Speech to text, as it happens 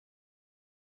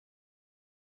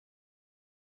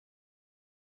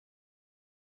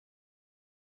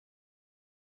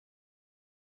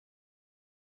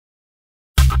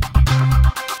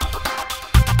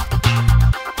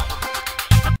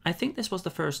I think this was the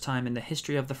first time in the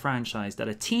history of the franchise that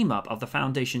a team-up of the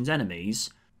Foundation's enemies,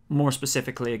 more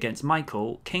specifically against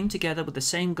Michael, came together with the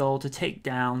same goal to take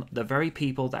down the very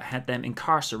people that had them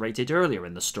incarcerated earlier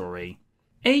in the story.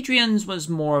 Adrian's was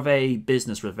more of a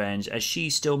business revenge, as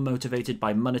she's still motivated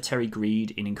by monetary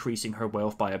greed in increasing her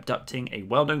wealth by abducting a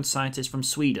well-known scientist from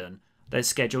Sweden that is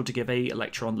scheduled to give a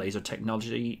electron laser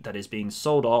technology that is being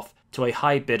sold off to a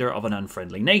high bidder of an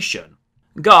unfriendly nation.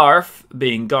 Garth,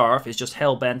 being Garth, is just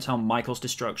hell-bent on Michael's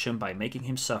destruction by making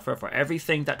him suffer for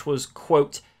everything that was,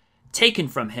 quote, taken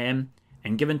from him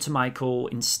and given to Michael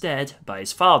instead by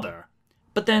his father.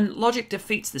 But then logic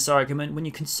defeats this argument when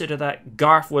you consider that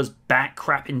Garth was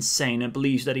bat-crap insane and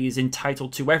believes that he is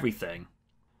entitled to everything.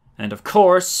 And of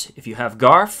course, if you have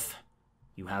Garth,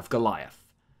 you have Goliath.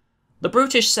 The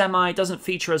brutish semi doesn't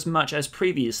feature as much as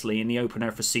previously in the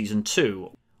opener for Season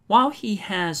 2. While he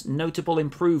has notable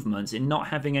improvements in not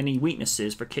having any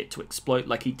weaknesses for KITT to exploit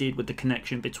like he did with the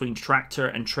connection between tractor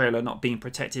and trailer not being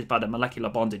protected by the molecular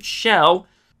bonded shell,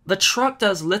 the truck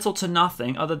does little to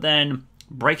nothing other than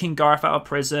breaking Garth out of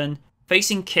prison,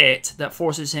 facing KITT that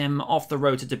forces him off the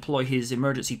road to deploy his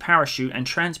emergency parachute, and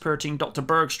transporting Dr.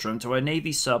 Bergstrom to a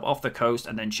Navy sub off the coast,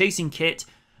 and then chasing KITT,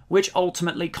 which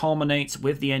ultimately culminates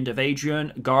with the end of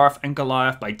Adrian, Garth, and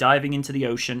Goliath by diving into the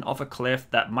ocean off a cliff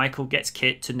that Michael gets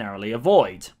KITT to narrowly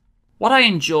avoid. What I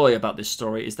enjoy about this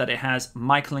story is that it has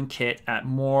Michael and KITT at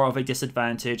more of a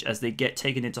disadvantage as they get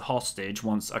taken into hostage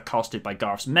once accosted by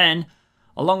Garth's men,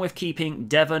 along with keeping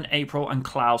Devon, April, and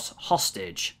Klaus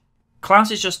hostage.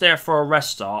 Klaus is just there for a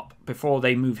rest stop before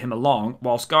they move him along,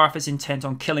 whilst Garth is intent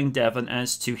on killing Devon,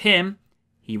 as to him,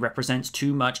 he represents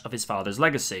too much of his father's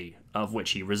legacy, of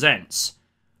which he resents.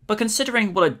 But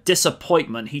considering what a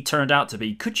disappointment he turned out to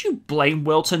be, could you blame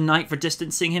Wilton Knight for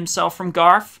distancing himself from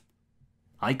Garth?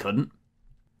 I couldn't.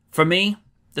 For me,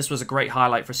 this was a great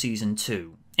highlight for Season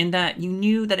 2, in that you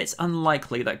knew that it's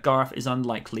unlikely that Garth is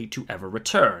unlikely to ever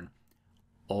return.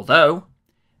 Although,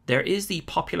 there is the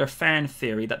popular fan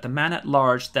theory that the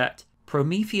man-at-large that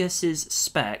Prometheus's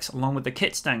specs, along with the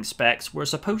KITT Stank specs, were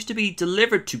supposed to be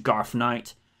delivered to Garth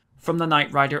Knight from the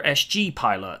Knight Rider SG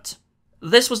pilot.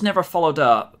 This was never followed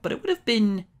up, but it would have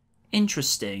been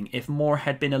interesting if more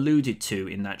had been alluded to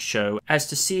in that show, as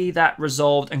to see that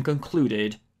resolved and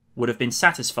concluded would have been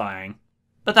satisfying.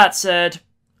 But that said,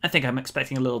 I think I'm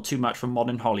expecting a little too much from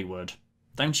modern Hollywood.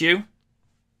 Don't you?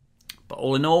 But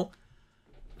all in all,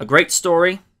 a great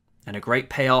story, and a great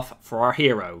payoff for our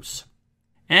heroes.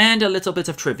 And a little bit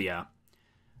of trivia.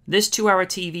 This 2-hour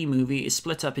TV movie is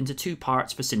split up into 2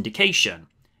 parts for syndication,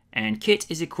 and KITT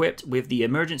is equipped with the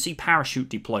Emergency Parachute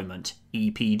Deployment,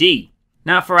 EPD.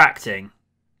 Now for acting.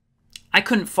 I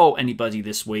couldn't fault anybody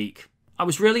this week. I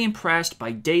was really impressed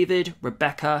by David,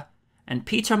 Rebecca, and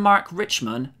Peter Mark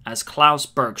Richman as Klaus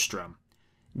Bergstrom.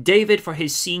 David for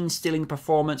his scene-stealing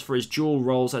performance for his dual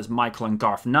roles as Michael and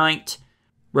Garth Knight,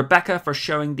 Rebecca for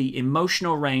showing the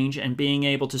emotional range and being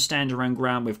able to stand her own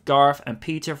ground with Garth, and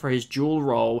Peter for his dual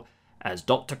role as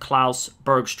Dr. Klaus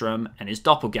Bergstrom and his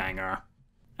doppelganger.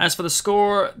 As for the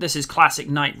score, this is classic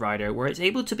Knight Rider, where it's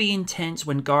able to be intense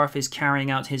when Garth is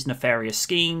carrying out his nefarious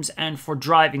schemes, and for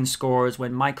driving scores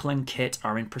when Michael and KITT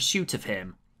are in pursuit of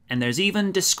him. And there's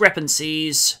even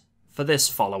discrepancies for this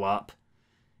follow-up,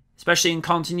 especially in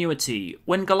continuity.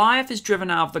 When Goliath is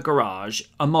driven out of the garage,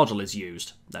 a model is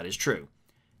used, that is true.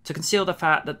 To conceal the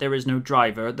fact that there is no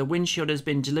driver, the windshield has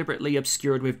been deliberately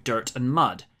obscured with dirt and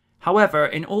mud. However,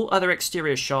 in all other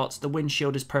exterior shots, the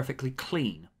windshield is perfectly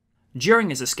clean. During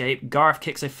his escape, Garth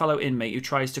kicks a fellow inmate who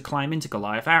tries to climb into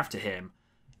Goliath after him.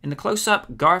 In the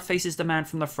close-up, Garth faces the man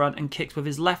from the front and kicks with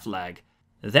his left leg.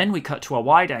 Then we cut to a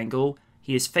wide angle.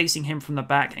 He is facing him from the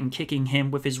back and kicking him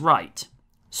with his right.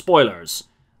 Spoilers.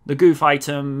 The goof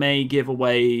item may give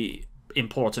away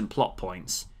important plot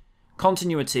points.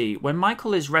 Continuity. When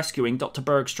Michael is rescuing Dr.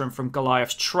 Bergstrom from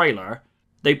Goliath's trailer,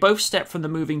 they both step from the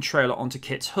moving trailer onto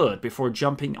KITT's hood before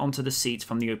jumping onto the seats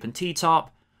from the open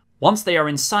T-top. Once they are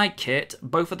inside KITT,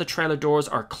 both of the trailer doors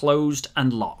are closed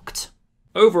and locked.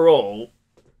 Overall,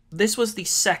 this was the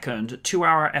second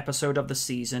 2-hour episode of the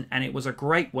season, and it was a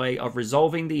great way of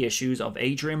resolving the issues of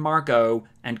Adrian Margot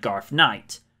and Garth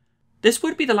Knight. This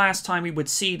would be the last time we would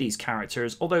see these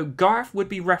characters, although Garth would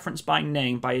be referenced by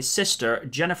name by his sister,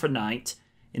 Jennifer Knight,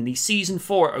 in the Season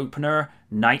 4 opener,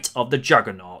 Night of the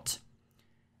Juggernaut.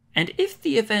 And if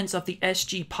the events of the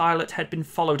SG pilot had been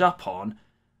followed up on,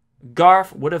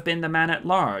 Garth would have been the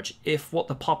man-at-large, if what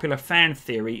the popular fan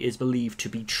theory is believed to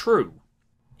be true.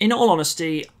 In all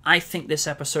honesty, I think this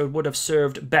episode would have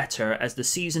served better as the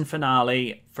season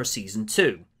finale for Season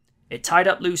 2. It tied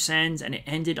up loose ends and it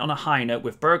ended on a high note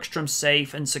with Bergstrom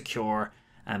safe and secure,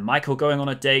 and Michael going on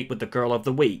a date with the girl of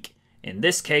the week, in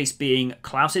this case being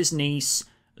Klaus's niece,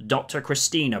 Dr.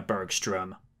 Christina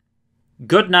Bergstrom.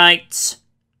 Good night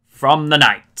from the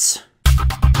night.